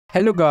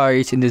Hello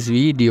guys, in this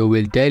video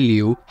we'll tell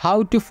you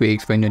how to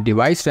fix when your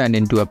device ran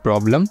into a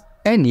problem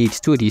and needs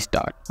to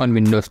restart on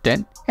Windows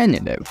 10 and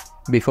 11.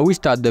 Before we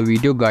start the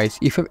video guys,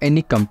 if you have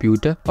any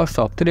computer or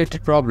software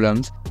related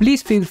problems,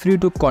 please feel free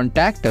to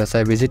contact us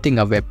by visiting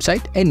our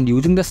website and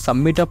using the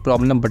submit a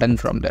problem button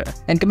from there.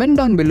 And comment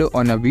down below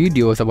on our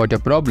videos about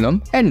your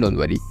problem, and don't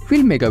worry,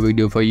 we'll make a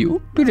video for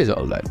you to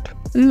resolve that.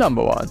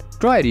 Number 1.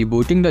 Try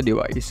rebooting the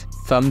device.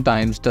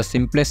 Sometimes the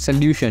simplest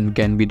solution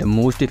can be the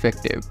most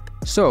effective.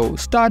 So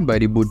start by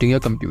rebooting your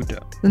computer.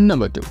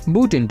 Number 2.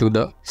 Boot into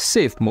the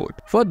safe mode.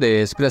 For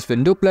this, press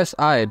Windows plus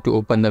I to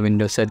open the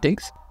Windows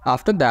settings.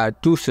 After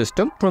that, choose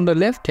System from the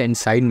left hand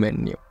side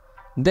menu.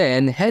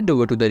 Then head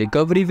over to the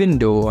recovery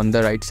window on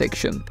the right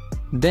section.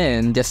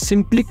 Then just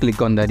simply click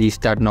on the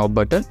Restart Now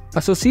button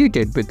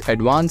associated with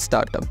Advanced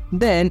Startup.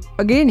 Then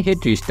again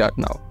hit Restart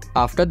Now.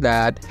 After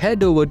that,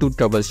 head over to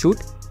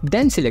Troubleshoot.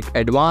 Then select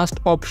Advanced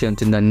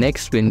Options in the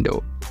next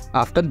window.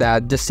 After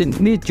that, just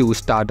simply choose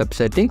Startup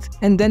Settings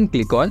and then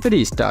click on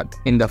Restart.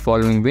 In the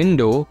following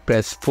window,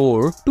 press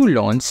 4 to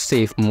launch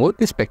Safe Mode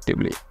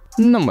respectively.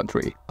 Number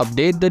 3.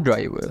 Update the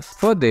drivers.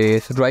 For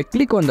this,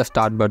 right-click on the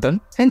Start button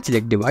and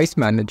select Device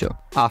Manager.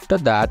 After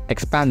that,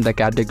 expand the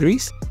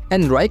categories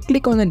and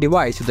right-click on the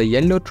device with the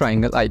yellow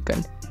triangle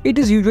icon. It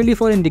is usually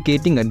for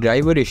indicating a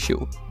driver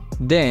issue.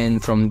 Then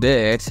from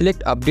there,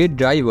 select Update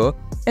Driver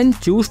and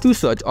choose to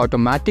search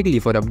automatically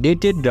for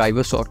updated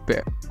driver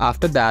software.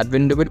 After that,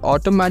 window will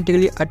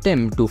automatically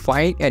attempt to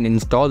find and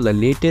install the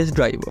latest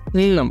driver.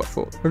 Number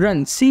 4.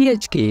 Run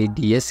CHK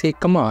DSA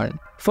Command.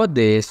 For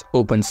this,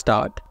 open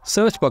Start,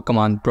 search for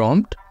command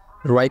prompt,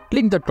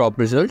 right-click the top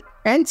result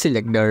and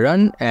select the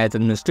Run as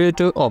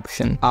Administrator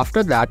option.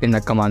 After that, in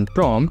the command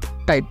prompt,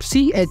 type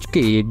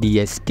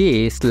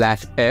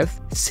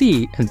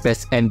CHKDSK/FC and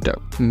press Enter.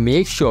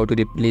 Make sure to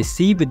replace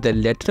C with the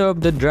letter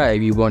of the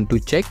drive you want to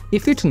check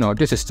if it's not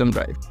your system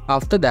drive.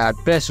 After that,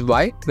 press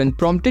Y when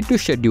prompted to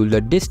schedule the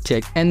disk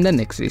check and the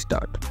next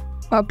restart.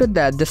 After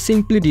that, just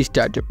simply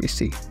restart your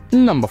PC.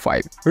 Number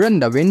 5. Run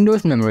the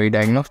Windows Memory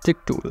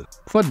Diagnostic tool.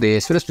 For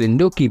this, press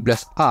Windows key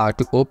plus R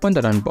to open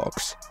the Run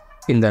box.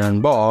 In the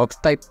Run box,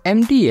 type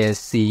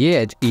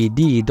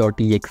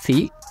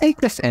mtschkd.exe and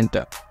press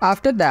Enter.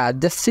 After that,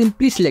 just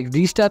simply select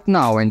Restart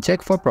Now and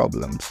check for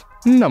problems.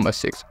 Number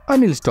 6.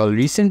 Uninstall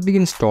recently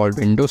installed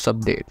Windows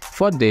Update.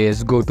 For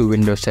this, go to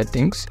Windows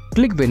Settings,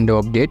 click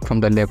Windows Update from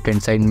the left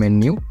hand side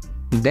menu.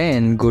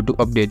 Then go to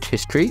Update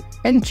History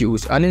and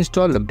choose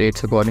Uninstall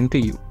Updates according to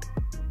you.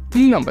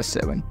 Number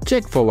 7.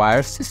 Check for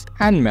viruses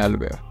and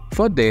malware.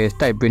 For this,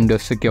 type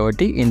Windows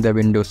Security in the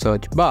Windows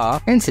search bar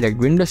and select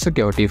Windows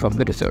Security from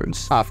the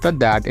results. After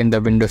that, in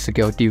the Windows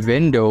Security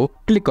window,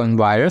 click on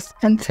Virus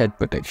and Threat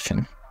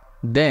Protection.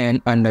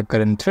 Then, under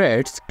Current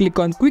Threats, click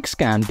on Quick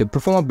Scan to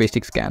perform a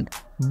basic scan.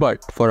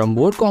 But for a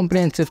more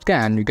comprehensive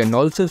scan, you can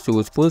also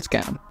choose Full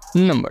Scan.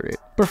 Number 8.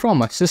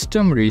 Perform a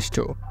system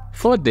restore.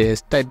 For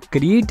this, type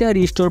Create a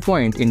Restore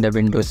Point in the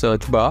Windows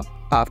search bar.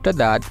 After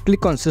that,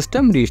 click on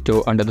System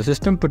Restore under the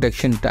System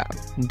Protection tab.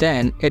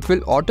 Then, it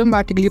will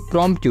automatically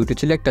prompt you to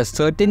select a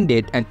certain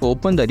date and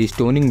open the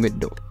restoring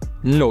window.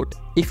 Note,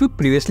 if you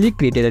previously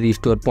created a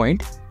restore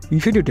point, you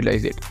should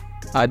utilize it.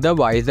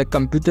 Otherwise, the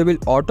computer will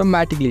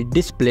automatically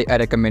display a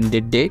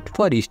recommended date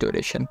for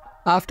restoration.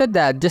 After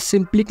that, just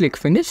simply click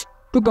Finish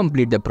to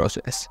complete the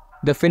process.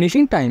 The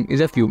finishing time is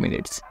a few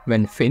minutes.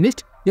 When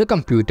finished, your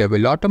computer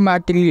will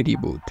automatically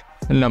reboot.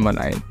 Number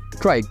 9.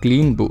 Try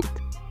Clean Boot.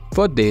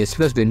 For this,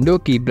 press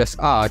Windows key plus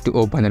R to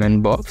open the Run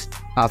box.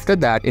 After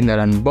that, in the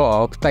Run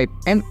box, type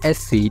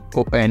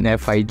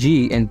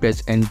msc-openfig and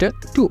press Enter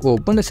to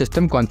open the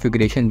System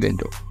Configuration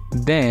window.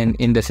 Then,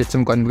 in the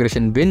System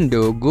Configuration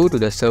window, go to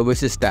the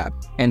Services tab.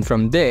 And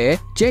from there,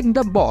 check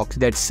the box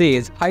that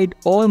says Hide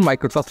all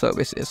Microsoft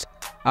services.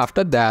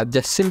 After that,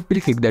 just simply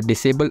click the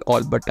Disable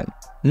All button.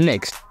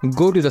 Next,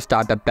 go to the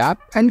Startup tab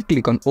and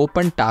click on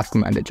Open Task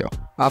Manager.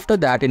 After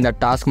that, in the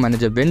Task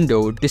Manager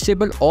window,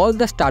 disable all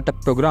the startup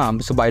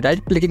programs by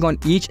right-clicking on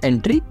each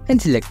entry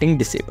and selecting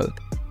Disable.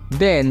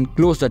 Then,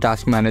 close the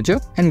Task Manager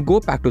and go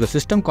back to the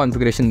System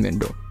Configuration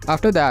window.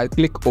 After that,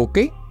 click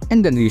OK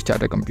and then restart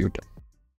the computer.